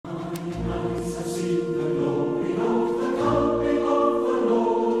Eyes have seen the glory of the coming of the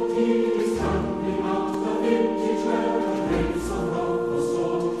Lord. He is stamping out the vintage where the grapes of wrath were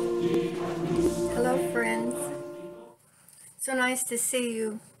stored. He hath loosed. Hello, friends. So nice to see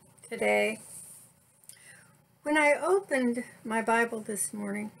you today. When I opened my Bible this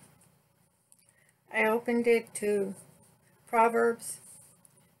morning, I opened it to Proverbs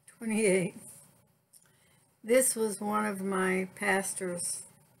 28. This was one of my pastor's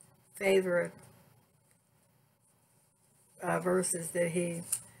favorite verses that he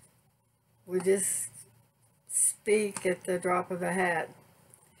would just speak at the drop of a hat.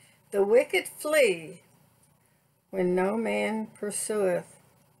 The wicked flee when no man pursueth,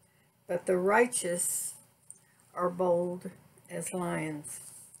 but the righteous are bold as lions.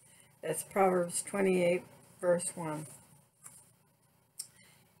 That's Proverbs 28, verse 1.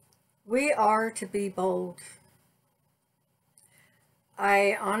 We are to be bold.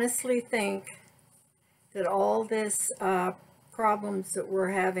 I honestly think that all this problems that we're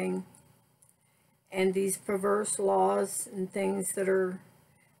having and these perverse laws and things that are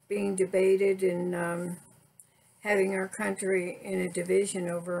being debated and having our country in a division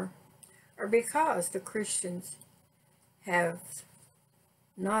over are because the Christians have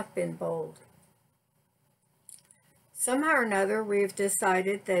not been bold. Somehow or another, we've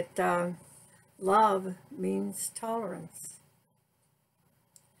decided that love means tolerance.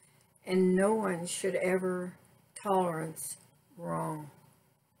 And no one should ever tolerance wrong.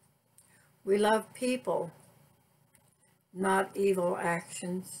 We love people, not evil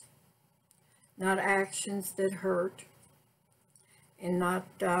actions, not actions that hurt, and not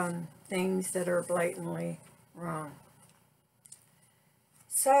things that are blatantly wrong.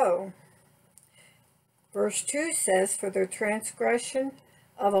 So, verse 2 says, for the transgression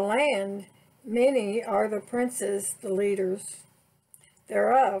of a land, many are the princes, the leaders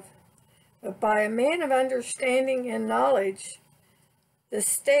thereof. But by a man of understanding and knowledge, the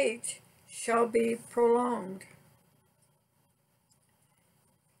state shall be prolonged.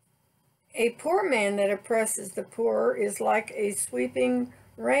 A poor man that oppresses the poor is like a sweeping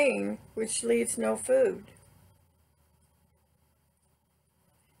rain which leaves no food.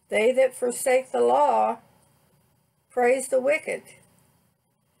 They that forsake the law praise the wicked,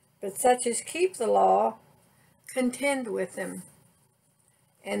 but such as keep the law contend with them.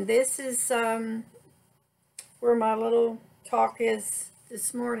 And this is where my little talk is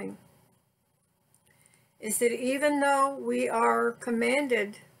this morning, is that even though we are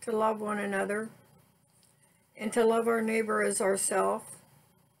commanded to love one another and to love our neighbor as ourselves,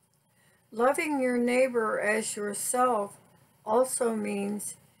 loving your neighbor as yourself also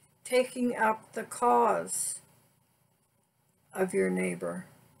means taking up the cause of your neighbor.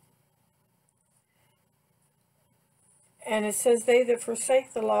 And it says, they that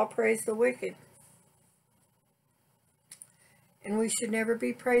forsake the law praise the wicked. And we should never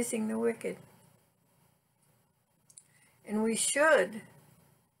be praising the wicked. And we should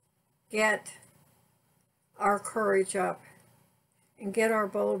get our courage up and get our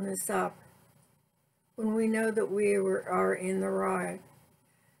boldness up when we know that we are in the right.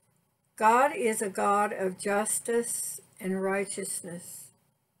 God is a God of justice and righteousness.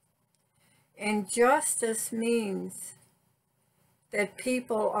 And justice means that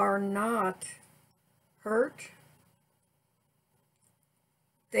people are not hurt.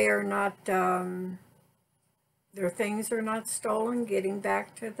 They are not, their things are not stolen, getting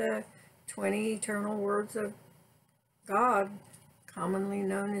back to the 20 eternal words of God, commonly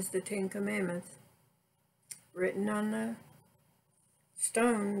known as the 10 Commandments, written on the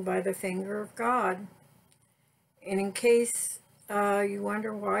stone by the finger of God. And in case you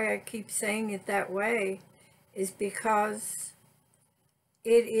wonder why I keep saying it that way, is because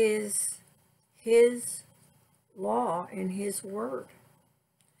it is His law and His word.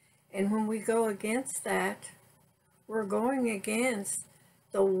 And when we go against that, we're going against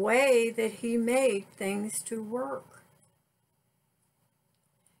the way that He made things to work.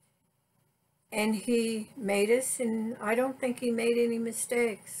 And He made us, and I don't think He made any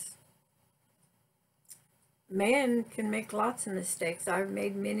mistakes. Man can make lots of mistakes. I've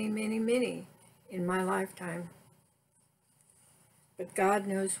made many, many, many in my lifetime. But God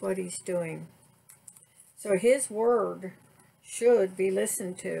knows what He's doing. So His word should be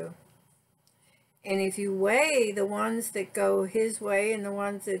listened to. And if you weigh the ones that go His way and the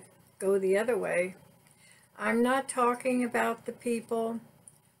ones that go the other way, I'm not talking about the people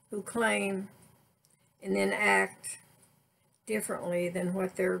who claim and then act differently than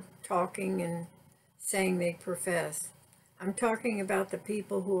what they're talking and saying they profess. I'm talking about the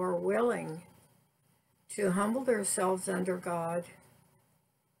people who are willing to humble themselves under God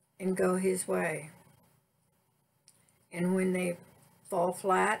and go his way. And when they fall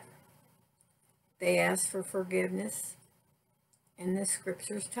flat, they ask for forgiveness. And the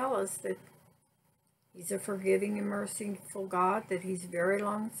scriptures tell us that he's a forgiving and merciful God, that he's very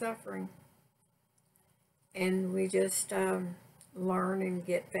long-suffering. And we just learn and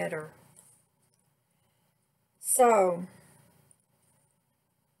get better. So,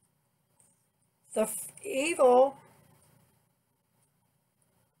 the evil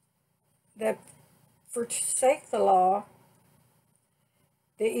that forsake the law,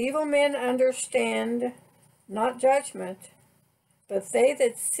 the evil men understand not judgment, but they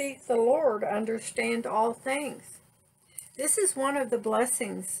that seek the Lord understand all things. This is one of the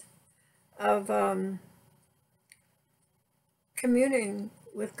blessings of communing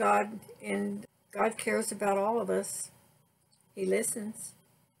with God, and God cares about all of us. He listens,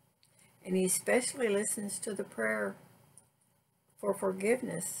 and he especially listens to the prayer for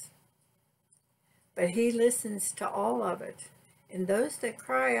forgiveness. But he listens to all of it, and those that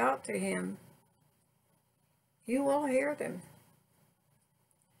cry out to him, he will hear them.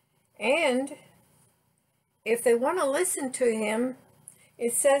 And if they want to listen to him,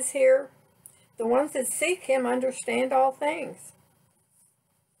 it says here, the ones that seek him understand all things.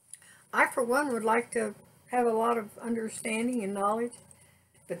 I, for one, would like to have a lot of understanding and knowledge,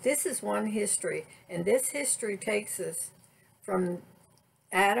 but this is one history, and this history takes us from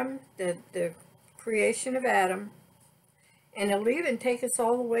Adam, the creation of Adam, and it'll even take us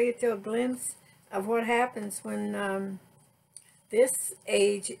all the way to a glimpse of what happens when this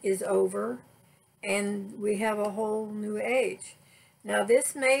age is over and we have a whole new age. Now,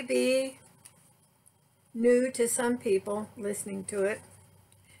 this may be new to some people listening to it,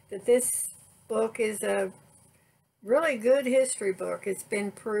 that this book is a really good history book. It's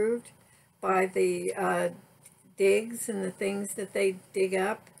been proved by the digs and the things that they dig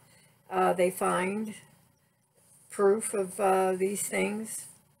up. They find proof of these things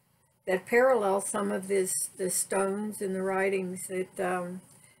that parallel some of the stones and the writings that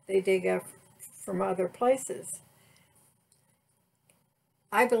they dig up from other places.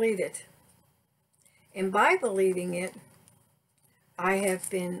 I believe it. And by believing it, I have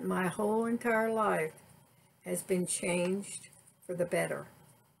been, my whole entire life has been changed for the better.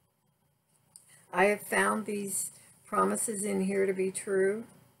 I have found these promises in here to be true.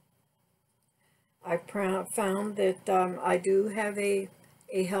 I found that I do have a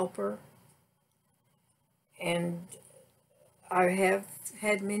helper, and I have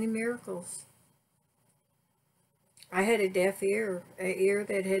had many miracles. I had a deaf ear, an ear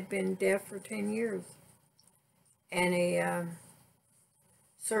that had been deaf for 10 years, and a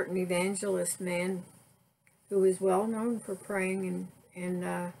certain evangelist man who is well known for praying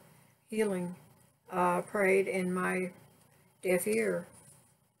and healing prayed, and my deaf ear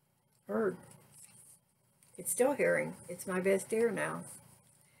heard. It's still hearing. It's my best ear now.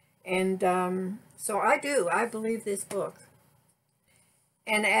 And so I believe this book.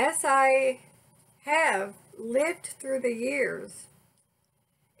 And as I have lived through the years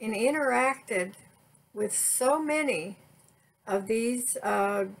and interacted with so many of these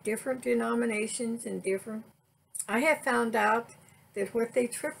different denominations and different, I have found out that what they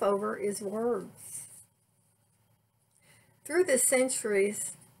trip over is words. Through the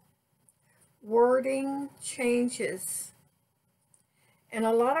centuries, wording changes, and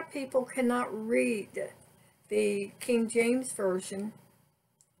a lot of people cannot read the King James Version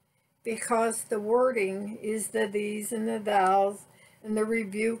because the wording is the these and the thous and the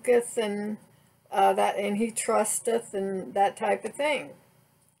rebuketh and that, and he trusteth and that type of thing,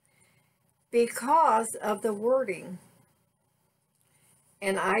 because of the wording.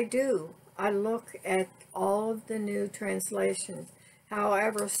 And I look at all of the new translations.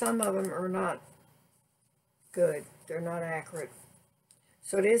 However, some of them are not good. They're not accurate.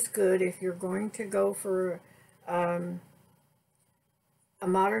 So it is good if you're going to go for a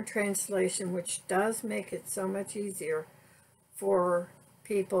modern translation, which does make it so much easier for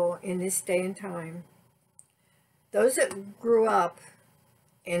people in this day and time. Those that grew up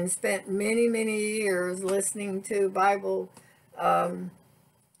and spent many, many years listening to Bible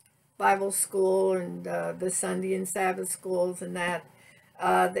school and the Sunday and Sabbath schools and that,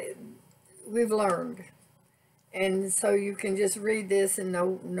 we've learned. And so you can just read this and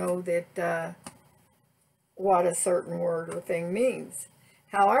know that what a certain word or thing means.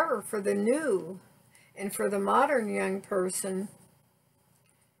 However, for the new and for the modern young person,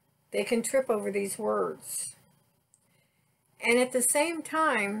 they can trip over these words. And at the same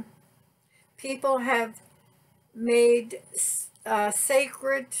time, people have made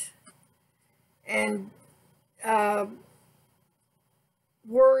sacred and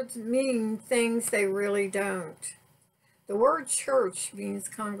words mean things they really don't. The word church means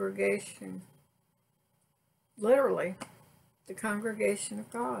congregation. Literally, the congregation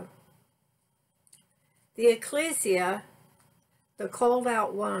of God. The ecclesia, the called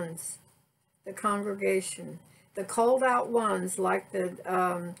out ones, the congregation. The called out ones, like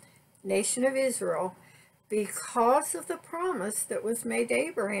the nation of Israel, because of the promise that was made to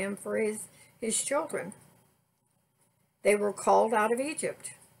Abraham for his children. They were called out of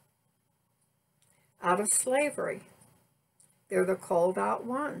Egypt, out of slavery. They're the called out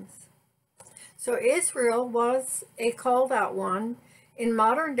ones. So Israel was a called out one. In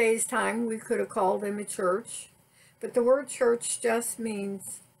modern days time, we could have called them a church, but the word church just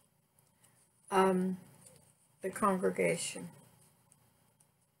means the congregation.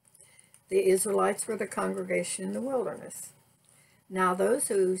 The Israelites were the congregation in the wilderness. Now those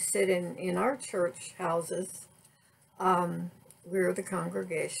who sit in our church houses, we're the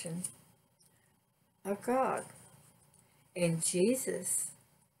congregation of God. And Jesus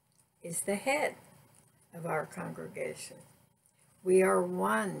is the head of our congregation. We are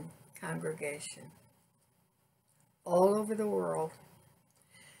one congregation all over the world.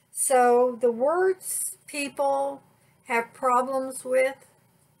 So the words people have problems with,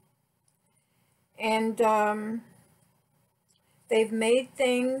 and they've made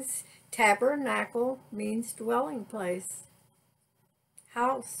things. Tabernacle means dwelling place,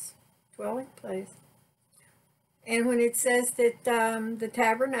 house, dwelling place. And when it says that the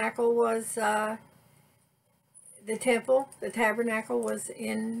tabernacle was the temple, the tabernacle was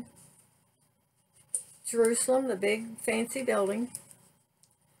in Jerusalem, the big fancy building,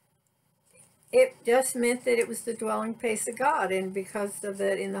 it just meant that it was the dwelling place of God. And because of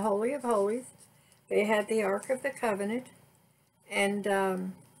that, in the Holy of Holies, they had the Ark of the Covenant, and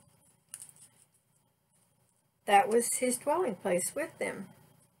that was his dwelling place with them.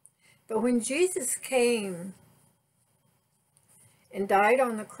 But when Jesus came and died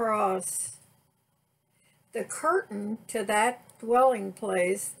on the cross, the curtain to that dwelling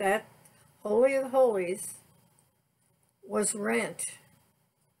place, that Holy of Holies, was rent.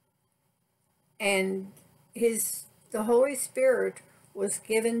 And the Holy Spirit was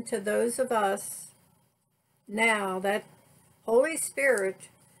given to those of us now. That Holy Spirit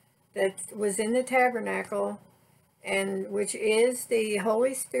that was in the tabernacle, and which is the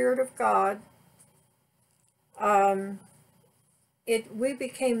Holy Spirit of God, we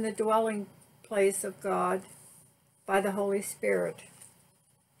became the dwelling place of God by the Holy Spirit.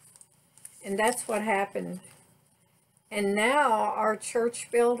 And that's what happened. And now our church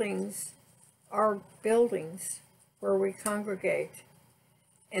buildings are buildings where we congregate.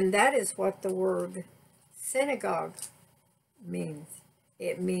 And that is what the word synagogue means.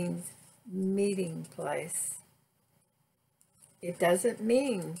 It means meeting place. It doesn't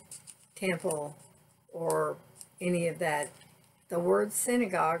mean temple or any of that. The word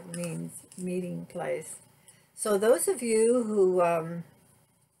synagogue means meeting place. So those of you who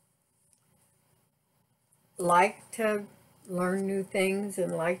like to learn new things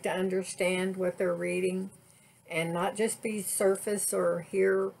and like to understand what they're reading and not just be surface or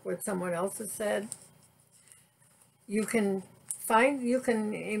hear what someone else has said, you can find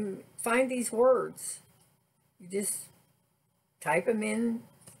these words. You just type them in,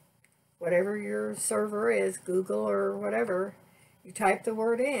 whatever your server is, Google or whatever. You type the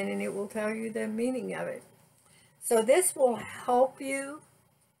word in and it will tell you the meaning of it. So this will help you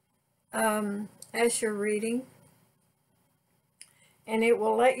as you're reading. And it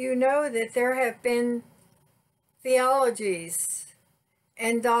will let you know that there have been theologies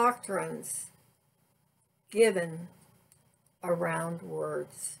and doctrines given around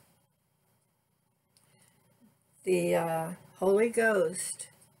words. The Holy Ghost,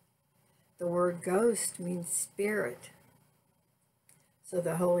 the word ghost means spirit. So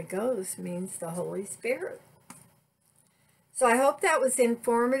the Holy Ghost means the Holy Spirit. So I hope that was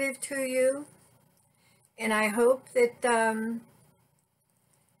informative to you. And I hope that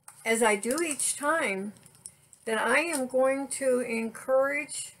as I do each time, that I am going to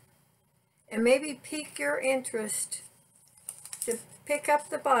encourage and maybe pique your interest to pick up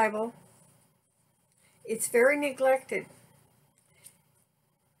the Bible. It's very neglected.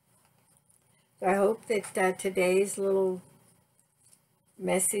 So I hope that today's little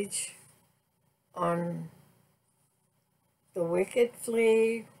message on the wicked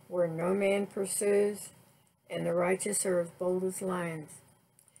flee where no man pursues, and the righteous are as bold as lions.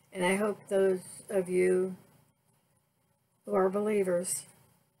 And I hope those of you who are believers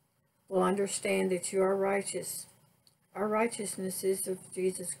will understand that you are righteous. Our righteousness is of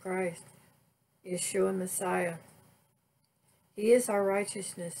Jesus Christ, Yeshua Messiah. He is our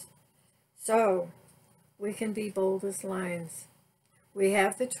righteousness. So we can be bold as lions. We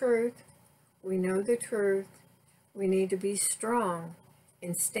have the truth. We know the truth. We need to be strong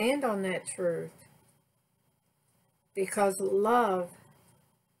and stand on that truth, because love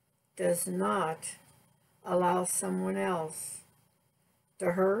does not allow someone else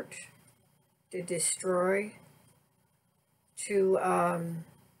to hurt, to destroy, to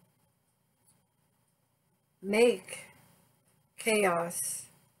make chaos.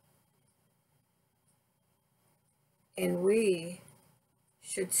 And we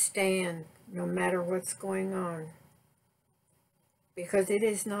should stand no matter what's going on, because it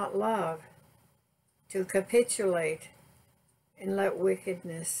is not love to capitulate and let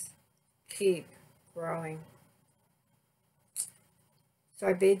wickedness keep growing. So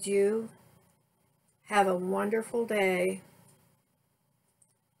I bid you have a wonderful day.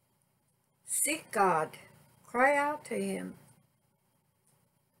 Seek God. Cry out to Him,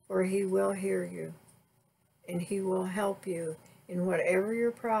 for He will hear you, and He will help you in whatever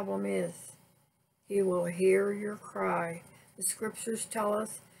your problem is. He will hear your cry. The scriptures tell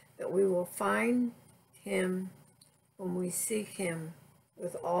us that we will find Him when we seek Him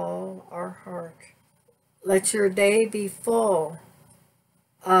with all our heart. Let your day be full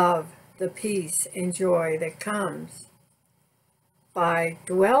of the peace and joy that comes by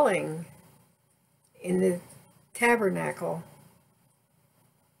dwelling in the tabernacle,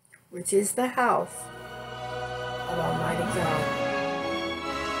 which is the house of Almighty God.